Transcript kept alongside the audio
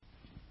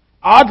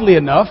Oddly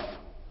enough,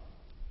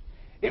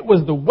 it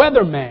was the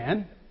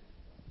weatherman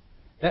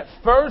that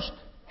first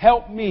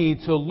helped me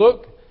to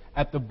look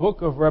at the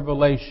book of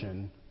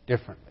Revelation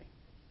differently.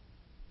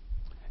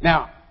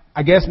 Now,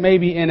 I guess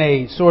maybe in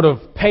a sort of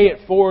pay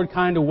it forward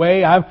kind of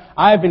way,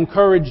 I've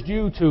encouraged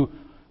you to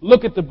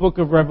look at the book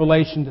of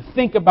Revelation, to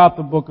think about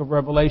the book of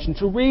Revelation,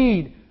 to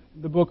read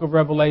the book of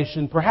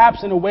Revelation,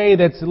 perhaps in a way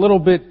that's a little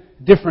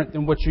bit different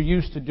than what you're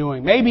used to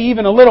doing, maybe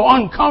even a little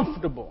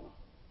uncomfortable.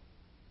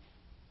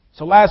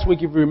 So last week,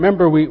 if you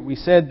remember, we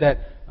said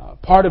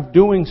that part of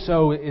doing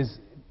so is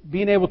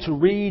being able to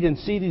read and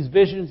see these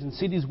visions and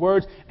see these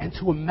words and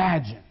to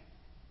imagine.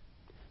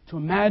 To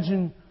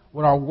imagine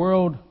what our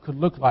world could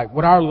look like,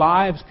 what our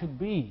lives could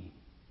be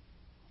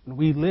when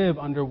we live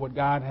under what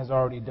God has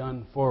already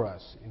done for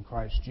us in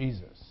Christ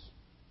Jesus.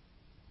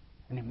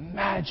 And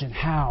imagine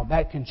how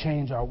that can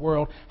change our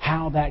world,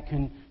 how that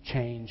can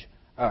change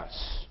us.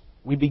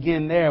 We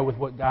begin there with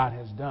what God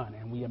has done,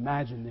 and we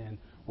imagine then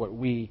what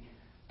we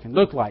can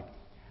look like.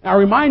 Now, I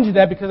remind you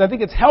that because I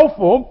think it's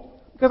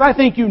helpful, because I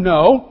think you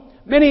know,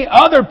 many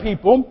other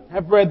people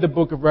have read the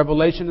book of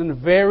Revelation in a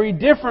very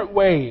different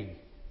way.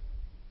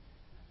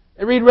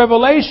 They read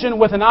Revelation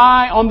with an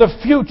eye on the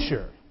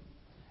future.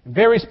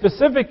 Very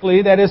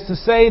specifically, that is to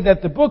say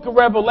that the book of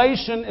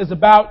Revelation is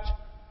about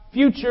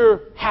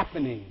future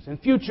happenings and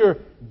future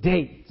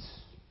dates.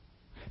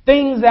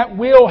 Things that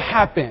will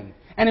happen,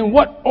 and in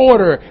what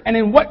order, and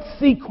in what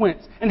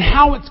sequence, and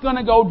how it's going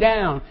to go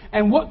down,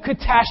 and what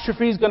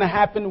catastrophe is going to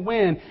happen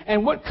when,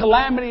 and what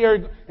calamity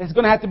is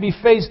going to have to be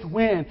faced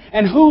when,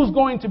 and who's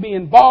going to be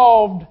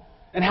involved,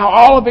 and how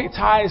all of it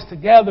ties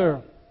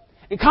together.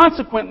 And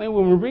consequently,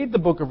 when we read the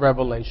book of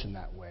Revelation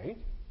that way,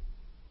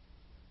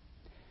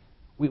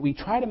 we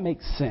try to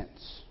make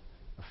sense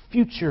of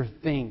future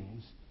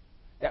things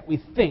that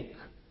we think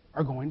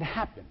are going to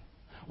happen.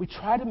 We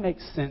try to make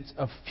sense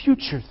of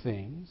future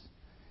things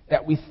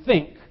that we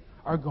think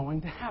are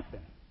going to happen.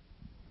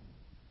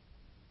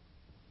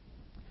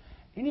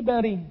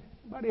 Anybody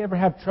ever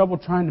have trouble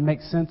trying to make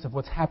sense of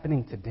what's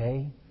happening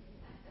today?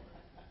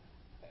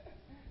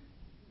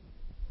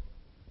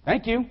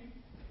 Thank you.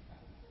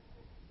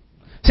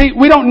 See,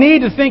 we don't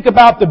need to think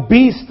about the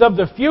beast of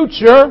the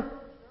future.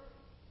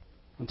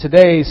 And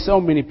today, so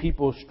many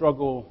people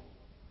struggle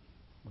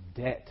with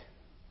debt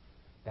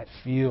that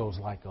feels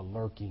like a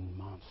lurking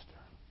monster.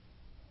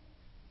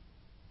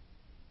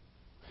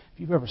 If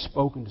you've ever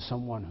spoken to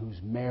someone whose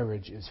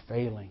marriage is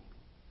failing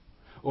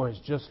or has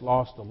just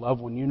lost a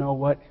loved one, you know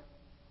what?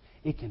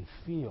 It can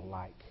feel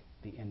like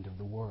the end of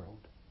the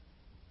world.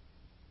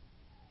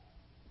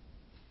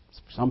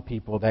 For some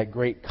people, that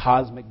great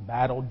cosmic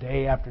battle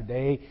day after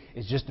day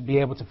is just to be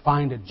able to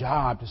find a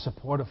job, to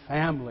support a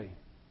family.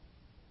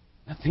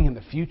 Nothing in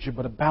the future,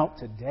 but about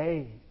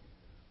today.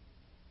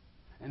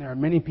 And there are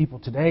many people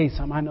today,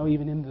 some I know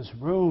even in this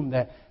room,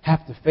 that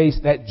have to face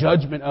that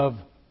judgment of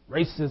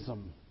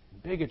racism,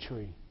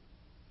 bigotry.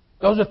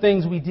 Those are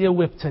things we deal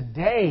with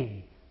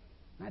today,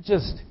 not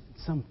just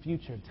some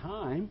future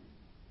time.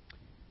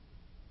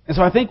 And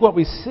so I think what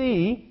we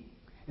see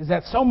is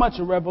that so much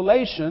of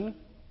Revelation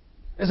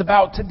is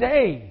about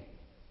today,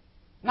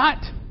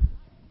 not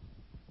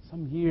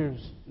some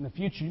years in the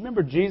future. You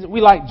remember Jesus?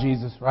 We like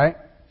Jesus, right?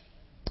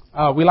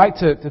 We like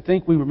to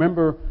think we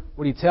remember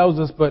what He tells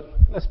us, but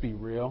let's be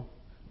real.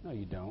 No,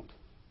 you don't.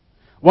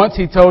 Once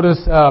He told us,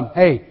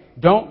 hey,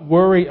 don't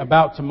worry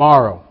about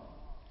tomorrow.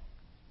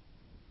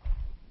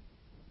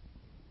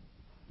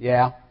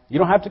 Yeah, you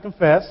don't have to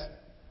confess.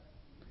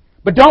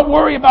 But don't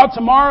worry about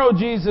tomorrow,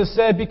 Jesus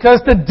said,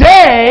 because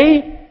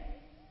today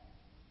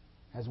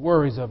has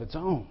worries of its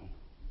own.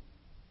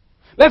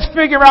 Let's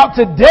figure out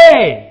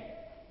today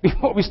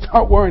before we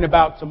start worrying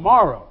about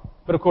tomorrow.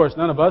 But of course,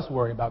 none of us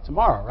worry about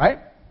tomorrow, right?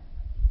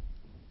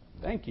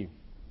 Thank you.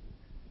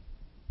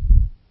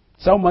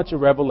 So much of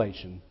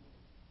Revelation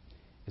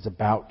is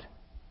about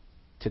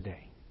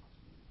today.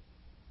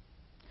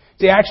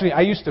 See, actually,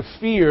 I used to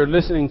fear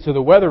listening to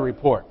the weather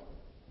report.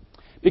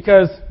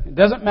 Because it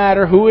doesn't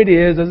matter who it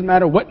is, doesn't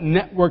matter what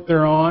network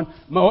they're on,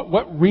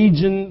 what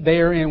region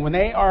they're in, when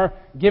they are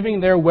giving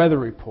their weather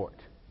report,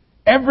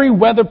 every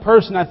weather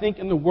person, I think,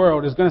 in the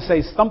world is going to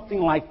say something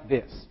like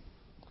this.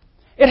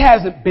 It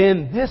hasn't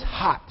been this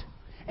hot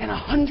in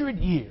 100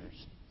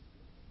 years.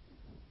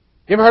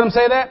 You ever heard them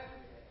say that?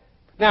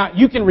 Now,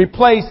 you can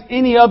replace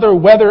any other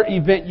weather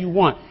event you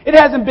want. It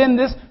hasn't been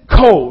this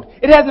cold.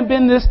 It hasn't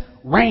been this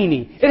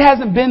rainy. It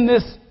hasn't been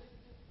this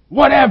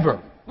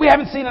whatever. We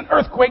haven't seen an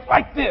earthquake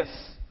like this.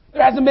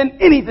 There hasn't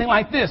been anything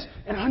like this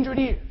in 100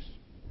 years.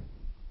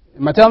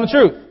 Am I telling the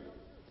truth?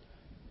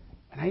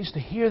 And I used to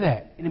hear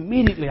that, and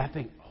immediately I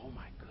think, oh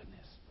my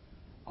goodness,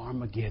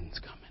 Armageddon's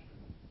coming.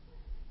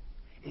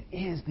 It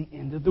is the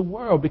end of the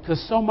world,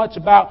 because so much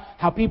about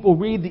how people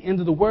read the end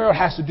of the world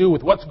has to do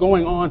with what's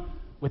going on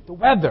with the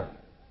weather.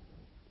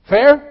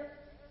 Fair?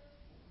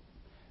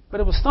 But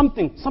it was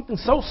something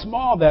so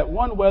small that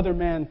one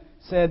weatherman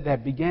said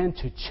that began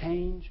to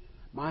change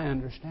my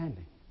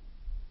understanding.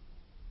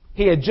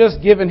 He had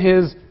just given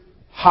his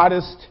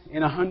hottest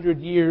in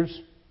 100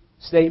 years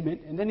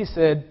statement, and then he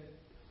said,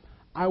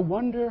 I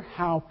wonder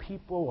how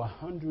people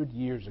 100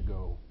 years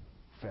ago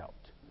felt.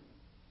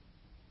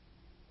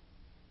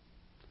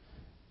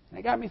 And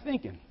it got me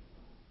thinking.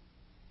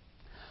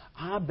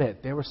 I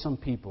bet there were some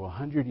people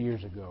 100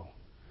 years ago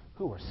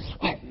who were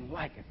sweating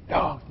like a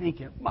dog,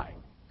 thinking, my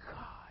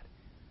God,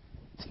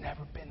 it's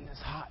never been this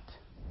hot.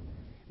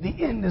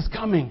 The end is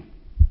coming.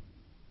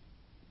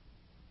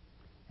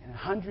 And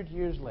 100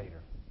 years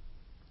later,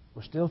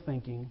 we're still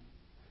thinking,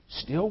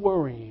 still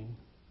worrying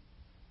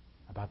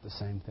about the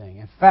same thing.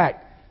 In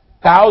fact,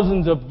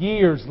 thousands of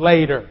years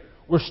later,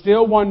 we're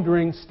still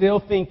wondering, still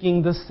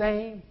thinking the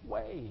same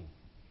way.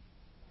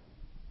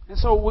 And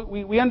so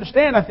we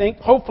understand, I think,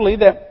 hopefully,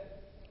 that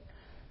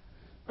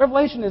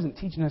Revelation isn't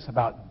teaching us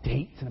about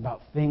dates and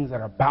about things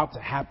that are about to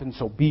happen,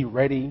 so be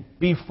ready,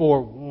 be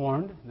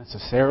forewarned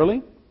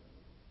necessarily.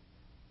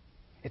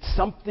 It's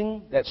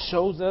something that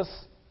shows us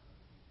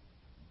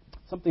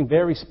something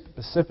very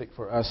specific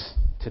for us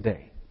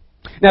today.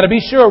 Now, to be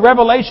sure,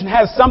 Revelation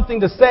has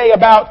something to say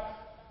about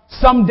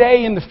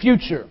someday in the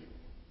future.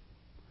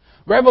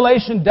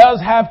 Revelation does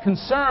have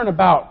concern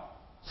about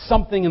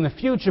something in the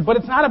future, but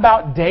it's not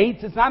about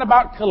dates, it's not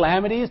about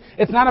calamities,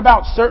 it's not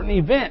about certain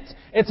events.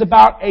 It's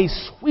about a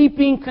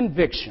sweeping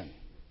conviction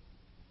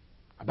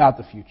about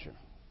the future.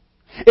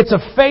 It's a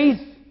faith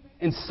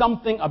in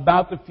something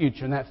about the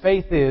future, and that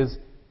faith is,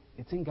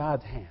 it's in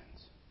God's hands.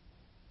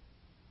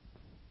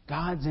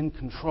 God's in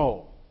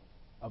control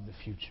of the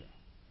future.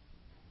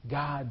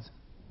 God's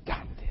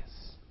got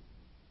this.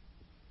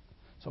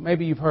 So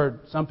maybe you've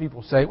heard some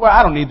people say, well,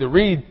 I don't need to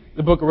read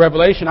the book of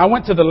Revelation. I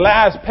went to the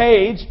last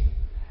page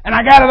and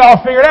I got it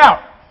all figured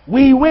out.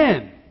 We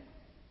win.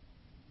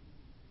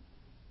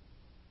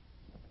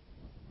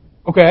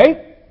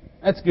 Okay,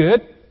 that's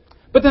good.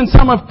 But then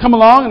some have come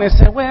along and they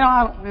say,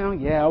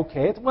 yeah,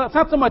 okay. It's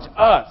not so much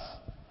us.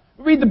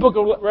 Read the book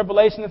of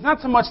Revelation. It's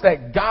not so much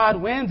that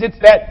God wins, it's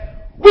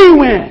that we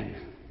win.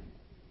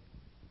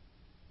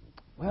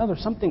 Well,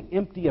 there's something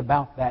empty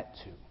about that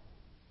too.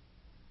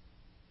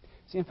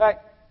 See, in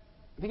fact,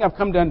 I think I've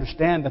come to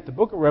understand that the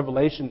book of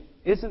Revelation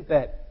it's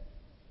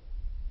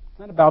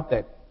not about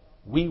that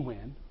we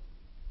win.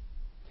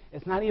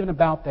 It's not even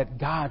about that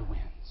God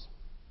wins.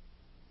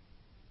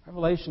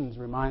 Revelation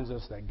reminds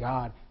us that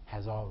God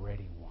has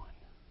already won.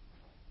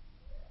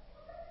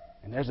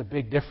 And there's a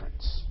big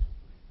difference.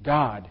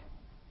 God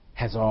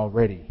has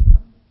already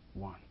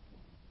won.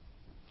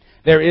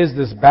 There is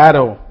this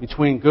battle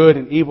between good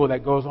and evil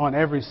that goes on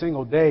every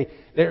single day.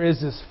 There is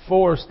this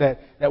force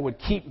that would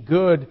keep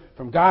good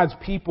from God's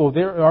people.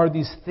 There are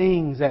these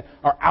things that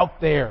are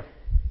out there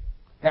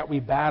that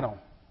we battle.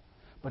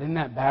 But in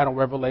that battle,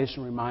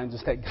 Revelation reminds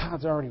us that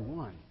God's already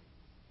won.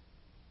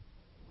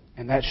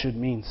 And that should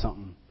mean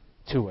something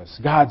to us.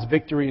 God's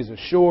victory is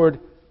assured.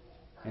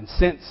 And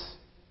since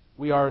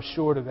we are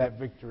assured of that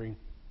victory,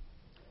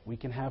 we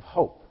can have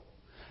hope.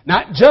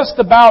 Not just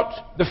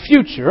about the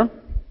future,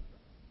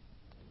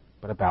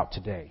 but about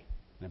today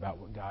and about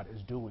what God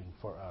is doing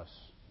for us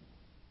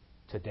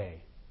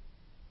today.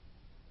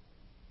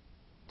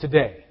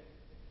 Today.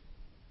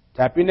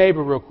 Tap your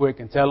neighbor real quick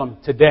and tell him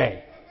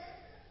today.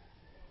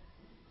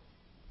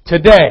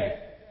 Today.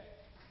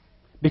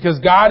 Because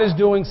God is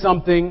doing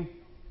something.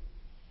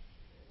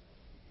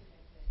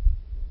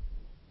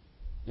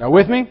 Y'all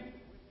with me?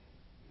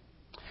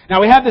 Now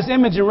we have this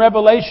image in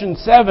Revelation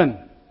 7.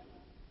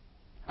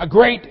 A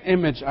great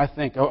image, I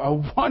think. A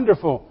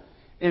wonderful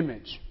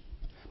image.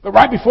 But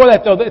right before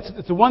that, though,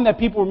 it's the one that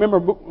people remember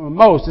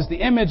most. It's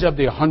the image of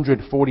the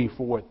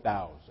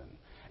 144,000.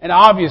 And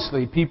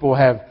obviously, people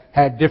have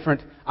had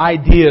different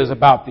ideas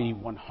about the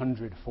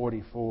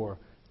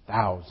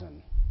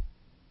 144,000.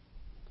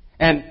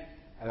 And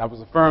as I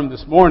was affirmed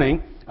this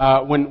morning,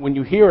 when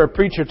you hear a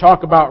preacher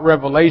talk about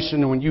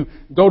Revelation, and when you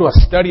go to a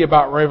study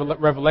about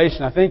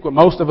Revelation, I think what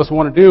most of us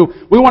want to do,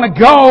 we want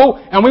to go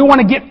and we want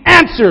to get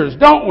answers,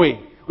 don't we?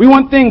 We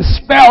want things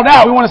spelled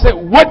out. We want to say,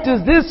 what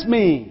does this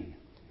mean?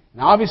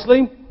 Now,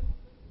 obviously,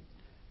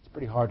 it's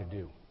pretty hard to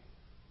do.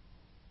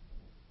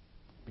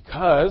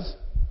 Because,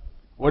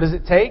 what does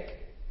it take?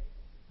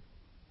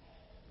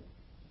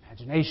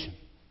 Imagination.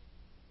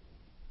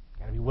 You've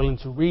got to be willing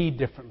to read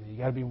differently. You've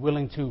got to be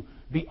willing to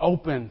be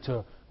open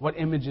to what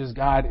images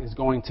God is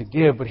going to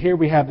give. But here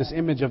we have this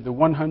image of the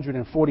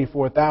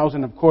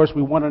 144,000. Of course,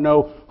 we want to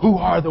know, who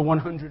are the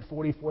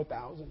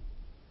 144,000?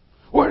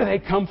 Where do they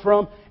come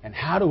from? And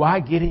how do I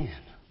get in?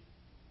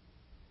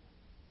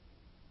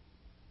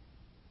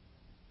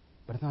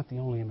 But it's not the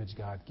only image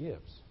God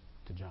gives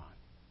to John.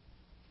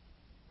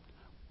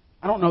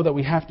 I don't know that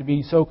we have to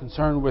be so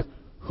concerned with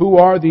who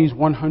are these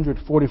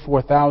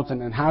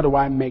 144,000 and how do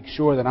I make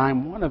sure that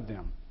I'm one of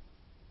them.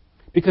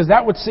 Because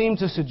that would seem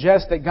to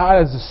suggest that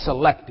God is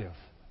selective.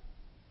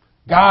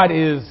 God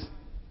is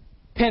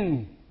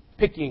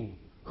picking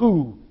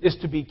who is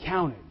to be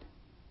counted.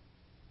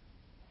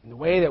 And the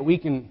way that we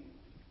can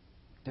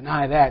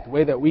deny that, the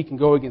way that we can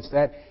go against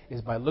that,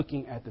 is by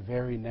looking at the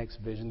very next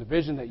vision. The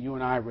vision that you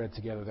and I read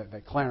together,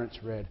 that Clarence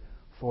read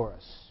for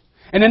us.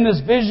 And in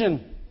this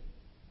vision,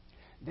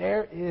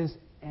 there is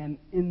an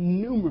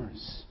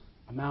innumerous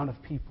amount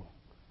of people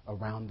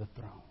around the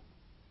throne.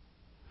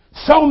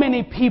 So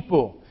many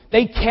people,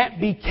 they can't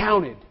be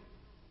counted.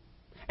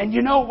 And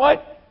you know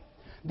what?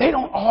 They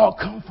don't all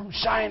come from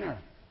Shiner.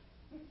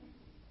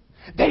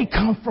 They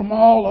come from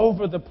all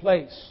over the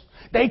place.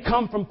 They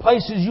come from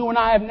places you and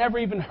I have never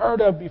even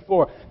heard of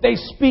before. They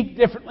speak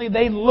differently.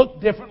 They look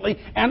differently.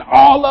 And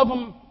all of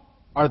them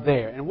are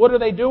there. And what are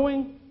they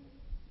doing?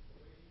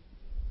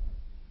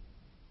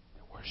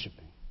 They're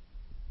worshiping.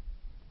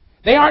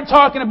 They aren't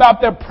talking about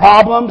their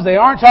problems. They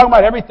aren't talking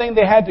about everything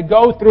they had to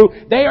go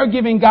through. They are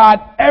giving God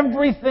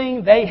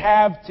everything they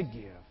have to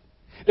give.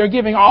 They're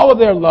giving all of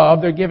their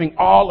love. They're giving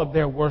all of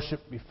their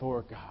worship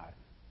before God.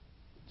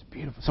 It's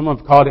beautiful. Some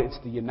have called it, it's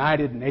the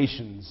United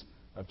Nations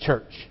of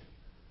church.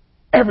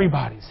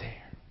 Everybody's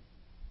there.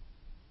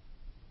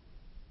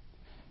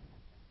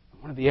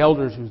 One of the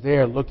elders who's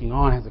there looking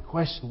on has a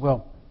question,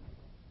 well,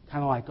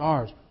 kind of like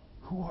ours.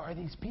 Who are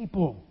these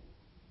people?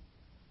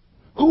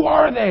 Who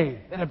are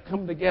they that have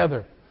come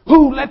together?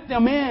 Who let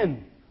them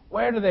in?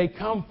 Where do they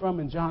come from?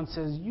 And John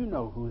says, you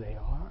know who they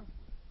are.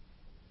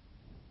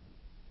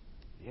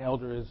 The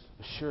elder is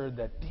assured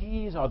that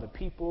these are the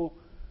people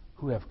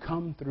who have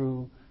come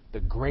through the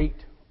great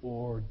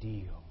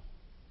ordeal.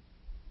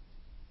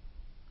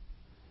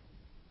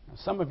 Now,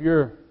 some of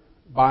your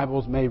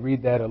Bibles may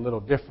read that a little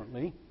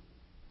differently.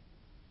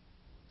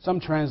 Some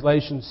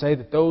translations say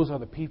that those are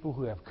the people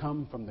who have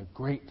come from the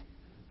great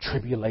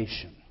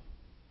tribulation.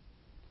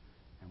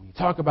 When you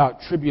talk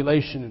about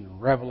tribulation in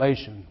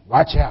Revelation,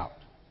 watch out.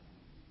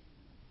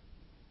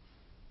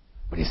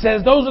 But he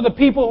says those are the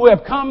people who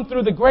have come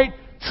through the great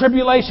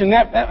tribulation.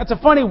 That's a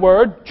funny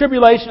word.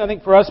 Tribulation, I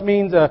think, for us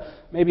means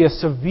maybe a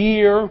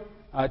severe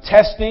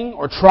testing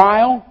or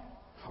trial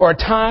or a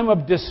time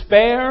of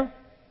despair.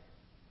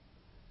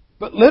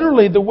 But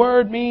literally, the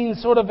word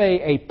means sort of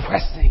a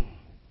pressing,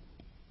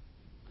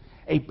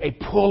 a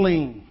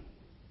pulling,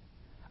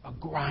 a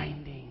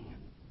grinding.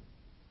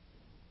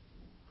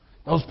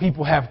 Those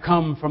people have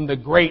come from the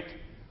great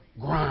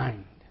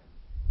grind.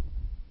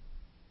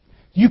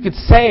 You could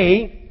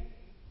say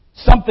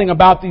something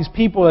about these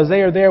people as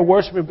they are there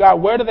worshiping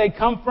God. Where do they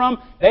come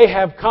from? They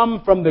have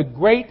come from the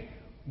great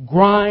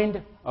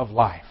grind of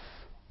life.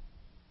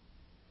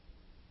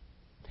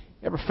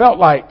 You ever felt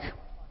like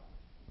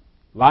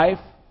life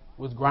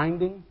was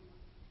grinding,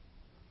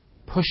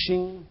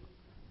 pushing,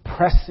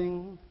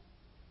 pressing?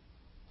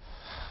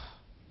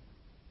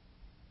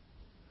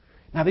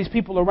 Now, these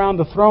people around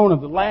the throne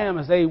of the Lamb,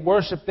 as they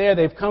worship there,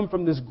 they've come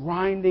from this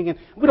grinding, and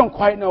we don't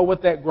quite know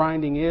what that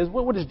grinding is.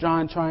 What is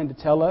John trying to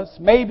tell us?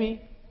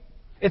 Maybe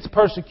it's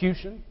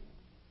persecution.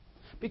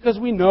 Because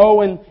we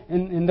know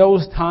in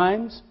those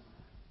times,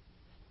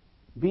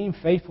 being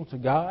faithful to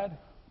God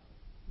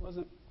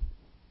wasn't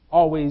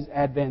always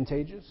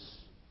advantageous.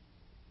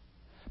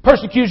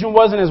 Persecution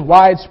wasn't as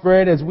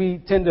widespread as we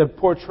tend to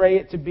portray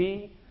it to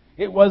be.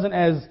 It wasn't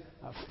as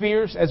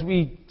fierce as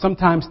we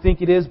sometimes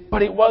think it is,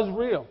 but it was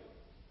real.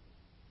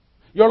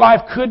 Your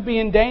life could be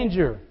in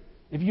danger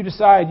if you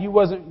decide you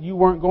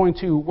weren't going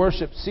to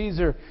worship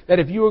Caesar, that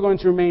if you were going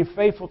to remain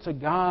faithful to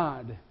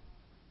God.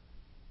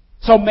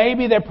 So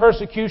maybe their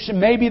persecution,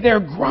 maybe their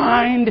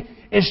grind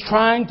is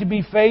trying to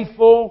be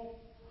faithful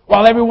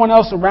while everyone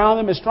else around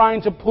them is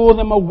trying to pull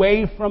them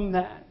away from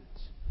that.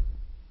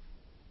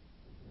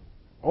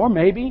 Or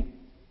maybe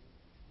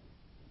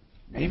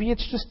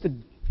it's just the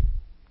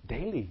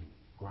daily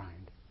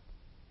grind.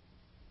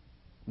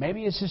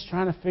 Maybe it's just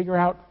trying to figure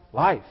out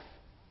life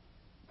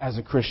as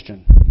a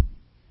Christian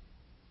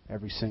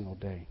every single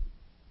day.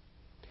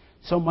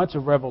 So much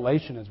of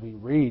Revelation, as we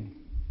read,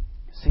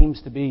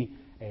 seems to be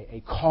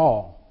a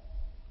call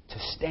to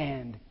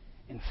stand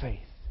in faith.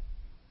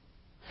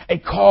 A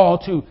call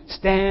to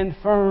stand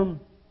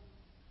firm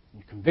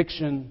in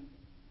conviction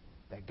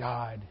that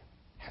God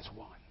has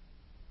won.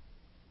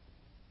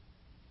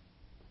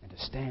 And to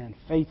stand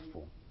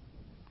faithful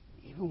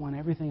even when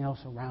everything else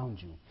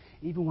around you,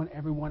 even when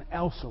everyone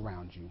else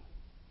around you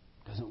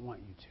doesn't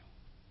want you to.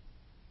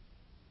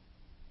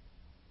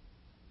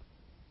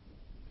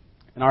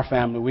 In our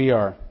family, we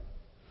are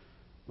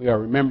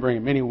remembering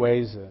in many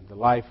ways the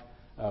life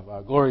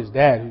of Gloria's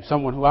dad, who's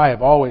someone who I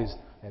have always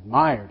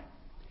admired.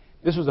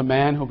 This was a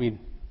man who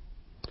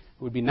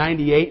would be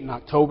 98 in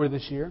October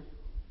this year.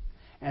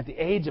 And at the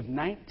age of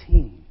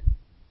 19,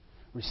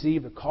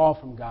 received a call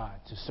from God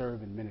to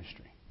serve in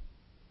ministry.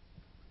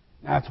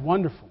 Now, it's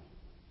wonderful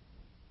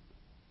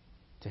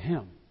to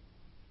him.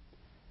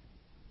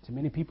 To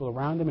many people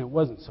around him, it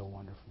wasn't so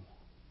wonderful.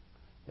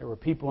 There were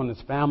people in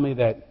his family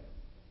that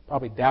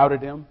probably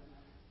doubted him.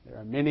 There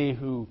are many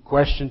who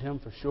questioned him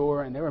for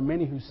sure. And there were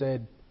many who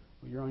said,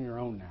 well, you're on your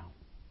own now.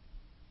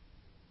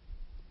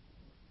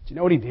 Do you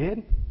know what he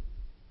did?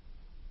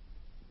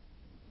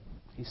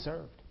 He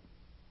served.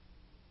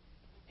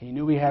 He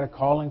knew he had a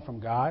calling from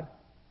God.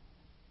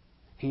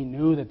 He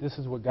knew that this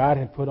is what God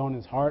had put on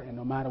his heart, and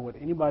no matter what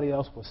anybody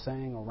else was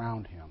saying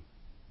around him,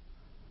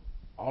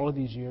 all of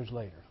these years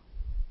later,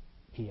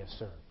 he has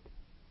served.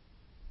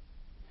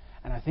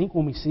 And I think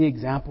when we see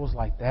examples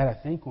like that, I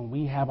think when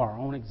we have our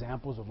own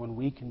examples of when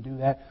we can do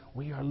that,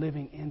 we are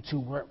living into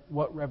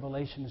what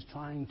Revelation is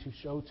trying to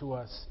show to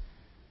us,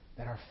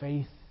 that our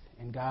faith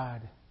in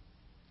God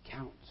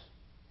counts.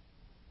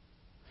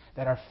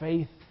 That our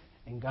faith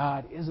in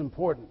God is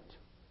important.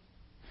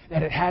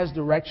 That it has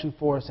direction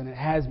for us and it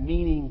has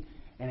meaning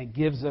and it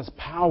gives us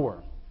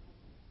power,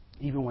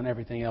 even when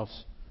everything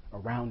else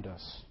around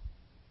us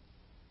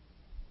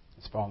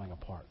is falling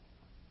apart.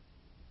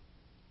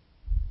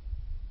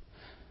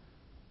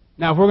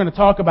 Now, if we're going to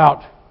talk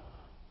about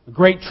the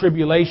Great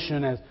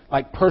Tribulation as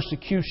like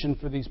persecution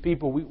for these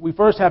people, we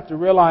first have to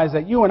realize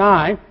that you and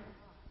I,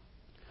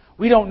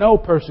 we don't know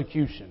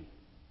persecution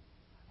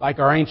like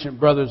our ancient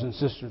brothers and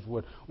sisters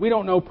would. We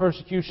don't know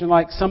persecution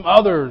like some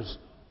others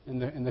in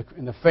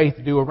the faith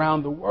do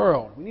around the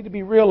world. We need to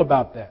be real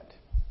about that.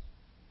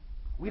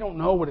 We don't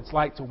know what it's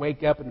like to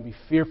wake up and to be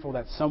fearful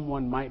that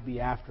someone might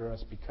be after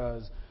us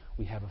because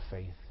we have a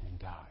faith in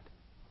God.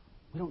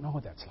 We don't know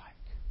what that's like.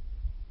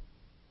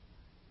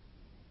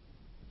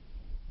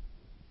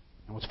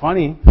 And what's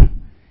funny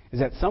is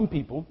that some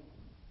people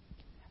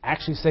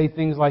actually say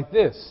things like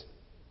this: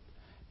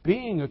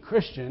 being a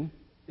Christian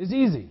is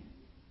easy.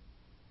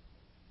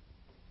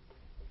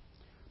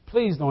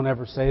 Please don't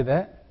ever say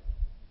that.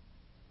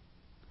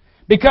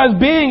 Because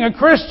being a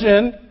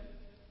Christian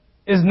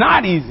is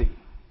not easy.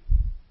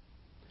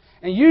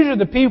 And usually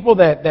the people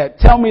that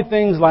tell me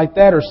things like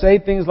that or say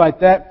things like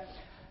that,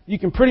 you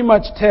can pretty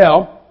much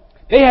tell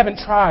they haven't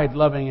tried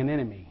loving an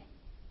enemy.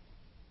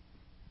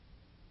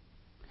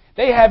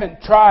 They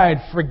haven't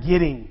tried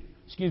forgiving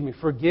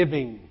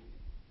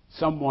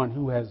someone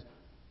who has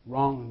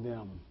wronged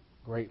them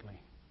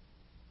greatly.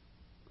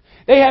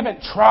 They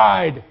haven't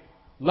tried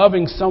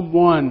loving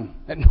someone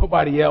that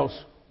nobody else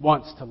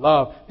wants to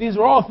love. These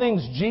are all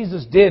things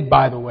Jesus did,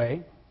 by the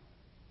way.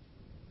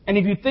 And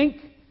if you think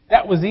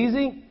that was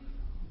easy,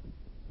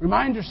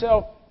 remind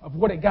yourself of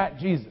what it got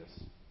Jesus.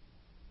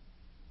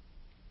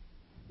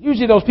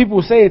 Usually those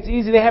people who say it's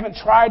easy, they haven't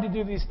tried to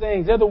do these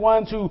things. They're the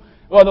ones who,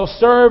 well, they'll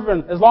serve,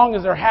 and as long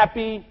as they're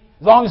happy,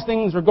 as long as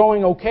things are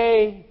going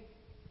okay,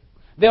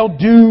 they'll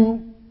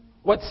do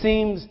what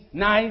seems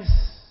nice.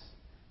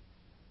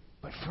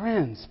 But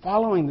friends,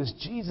 following this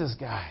Jesus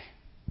guy,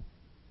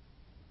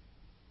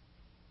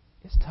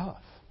 it's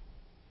tough.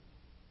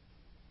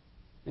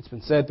 It's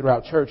been said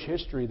throughout church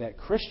history that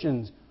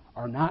Christians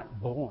are not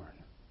born.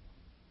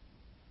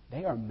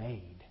 They are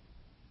made.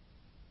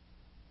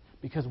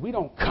 Because we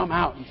don't come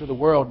out into the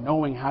world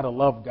knowing how to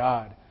love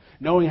God,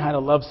 knowing how to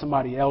love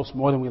somebody else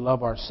more than we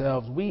love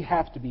ourselves. We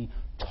have to be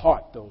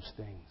taught those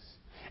things.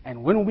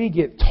 And when we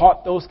get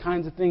taught those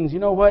kinds of things, you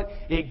know what?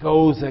 It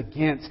goes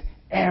against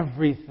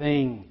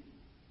everything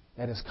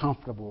that is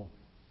comfortable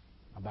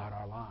about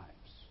our lives.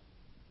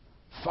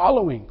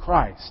 Following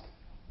Christ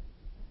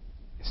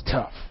is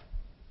tough.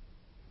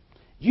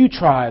 You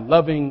try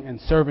loving and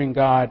serving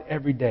God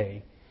every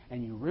day,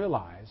 and you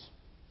realize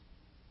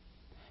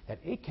that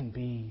it can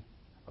be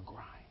a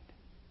grind.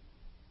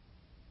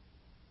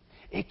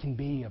 It can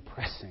be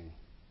oppressing.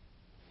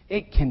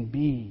 It can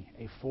be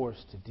a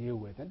force to deal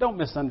with. And don't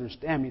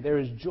misunderstand me. There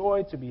is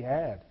joy to be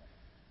had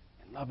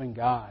in loving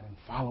God and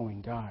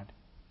following God.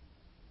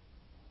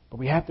 But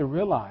we have to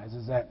realize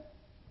is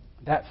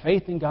that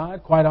faith in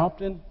God quite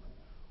often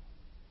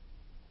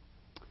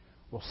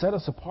will set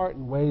us apart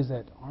in ways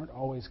that aren't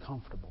always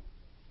comfortable.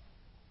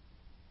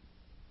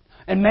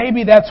 And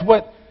maybe that's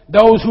what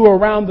those who are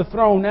around the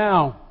throne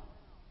now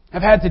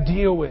have had to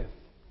deal with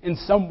in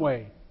some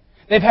way.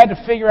 They've had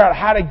to figure out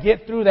how to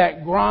get through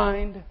that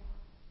grind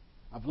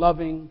of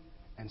loving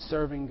and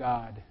serving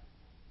God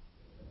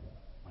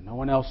when no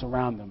one else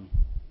around them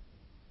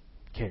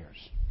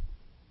cares.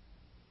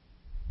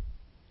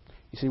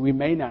 You see, we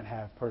may not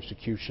have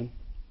persecution,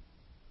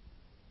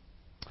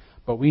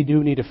 but we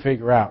do need to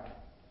figure out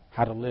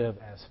how to live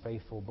as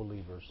faithful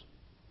believers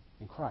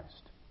in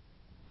Christ.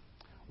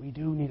 We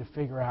do need to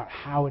figure out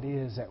how it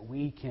is that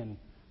we can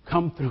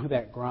come through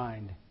that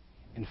grind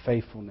in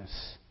faithfulness.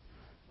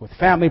 With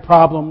family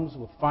problems,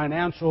 with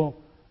financial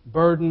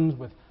burdens,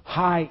 with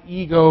high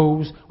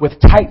egos, with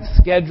tight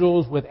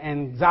schedules, with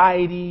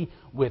anxiety,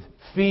 with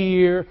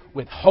fear,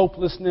 with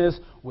hopelessness,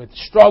 with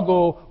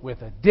struggle,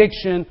 with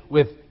addiction,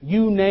 with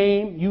you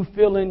name, you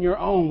fill in your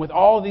own, with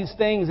all these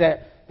things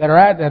that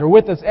are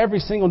with us every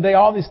single day,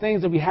 all these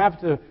things that we have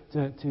to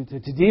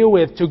deal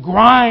with, to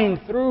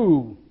grind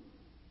through.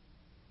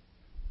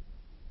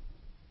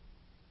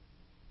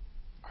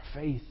 Our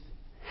faith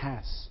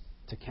has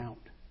to count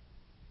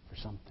for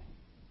something.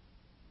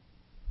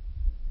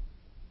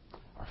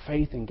 Our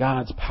faith in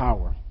God's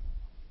power,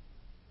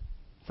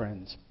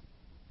 friends,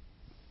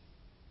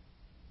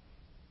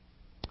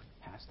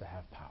 has to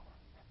have power.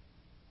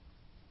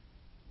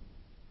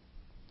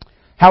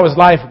 How is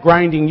life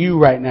grinding you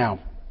right now?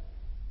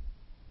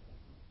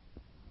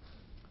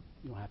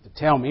 You don't have to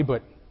tell me,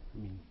 but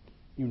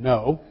you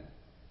know.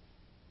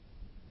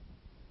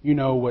 You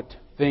know what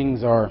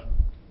things are.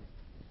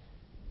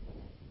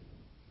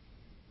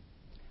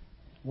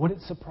 Would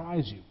it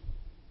surprise you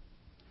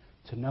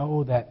to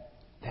know that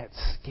that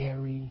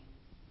scary,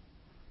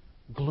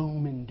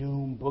 gloom and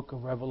doom book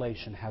of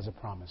Revelation has a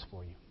promise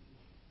for you.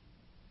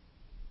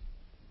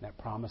 That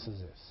promise is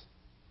this: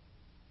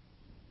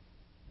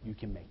 you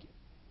can make it.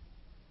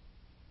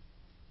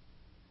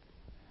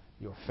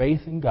 Your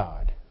faith in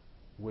God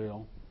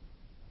will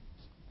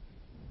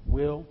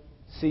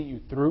see you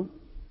through.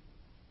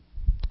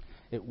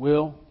 It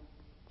will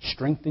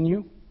strengthen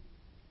you.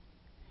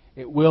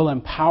 It will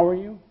empower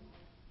you.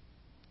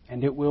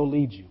 And it will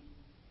lead you.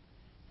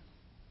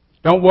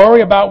 Don't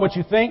worry about what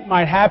you think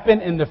might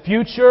happen in the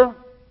future,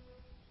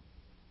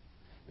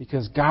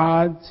 because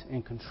God's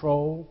in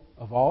control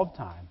of all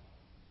time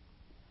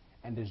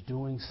and is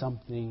doing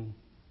something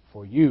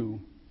for you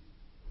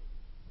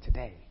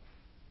today.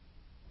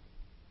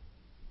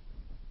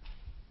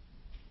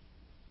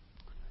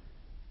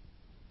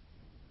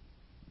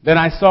 Then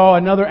I saw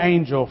another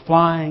angel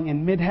flying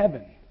in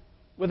mid-heaven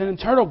with an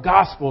eternal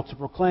gospel to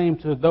proclaim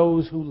to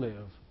those who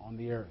live on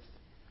the earth,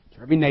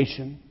 to every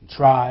nation, and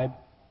tribe,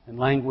 and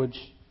language,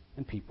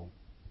 and people.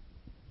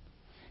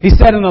 He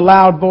said in a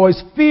loud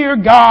voice, "Fear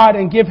God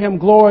and give Him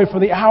glory, for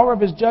the hour of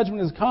His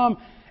judgment has come,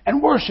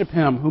 and worship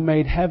Him who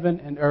made heaven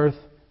and earth,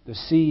 the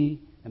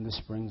sea, and the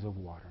springs of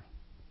water."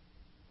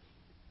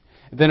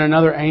 Then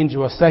another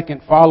angel, a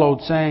second,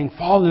 followed, saying,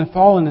 "Fallen,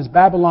 fallen is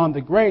Babylon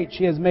the Great.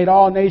 She has made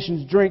all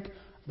nations drink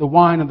the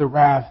wine of the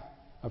wrath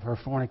of her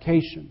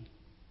fornication."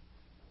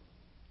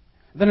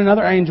 Then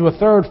another angel, a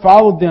third,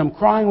 followed them,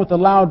 crying with a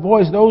loud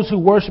voice, "Those who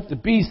worship the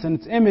beast and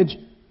its image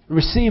and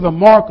receive a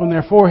mark on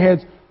their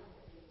foreheads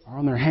or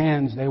on their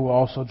hands, they will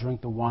also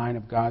drink the wine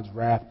of God's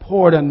wrath,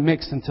 poured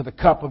unmixed into the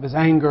cup of His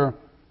anger.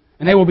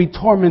 And they will be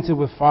tormented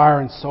with fire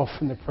and sulfur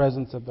in the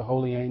presence of the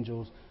holy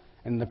angels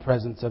and in the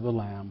presence of the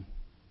Lamb.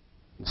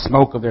 The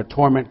smoke of their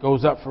torment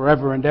goes up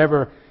forever and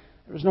ever.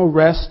 There is no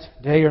rest,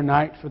 day or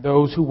night, for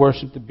those who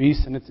worship the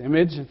beast and its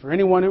image, and for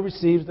anyone who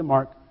receives the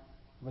mark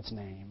of its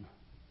name."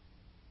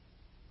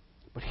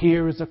 But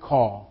here is a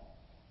call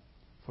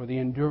for the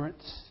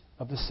endurance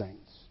of the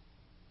saints,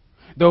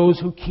 those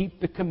who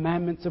keep the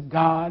commandments of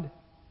God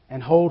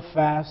and hold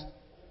fast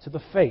to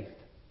the faith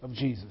of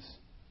Jesus.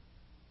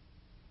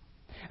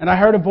 "And I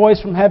heard a voice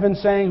from heaven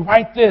saying,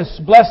 'Write this,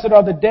 blessed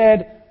are the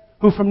dead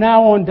who from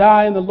now on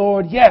die in the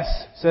Lord.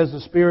 Yes,' says the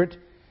Spirit,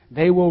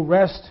 'they will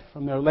rest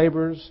from their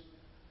labors,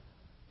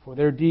 for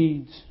their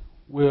deeds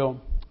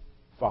will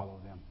follow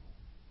them.'"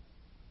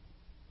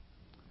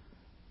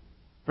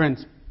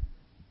 Friends,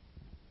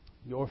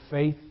 your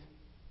faith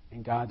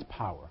in God's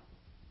power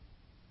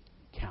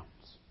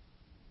counts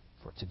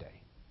for today.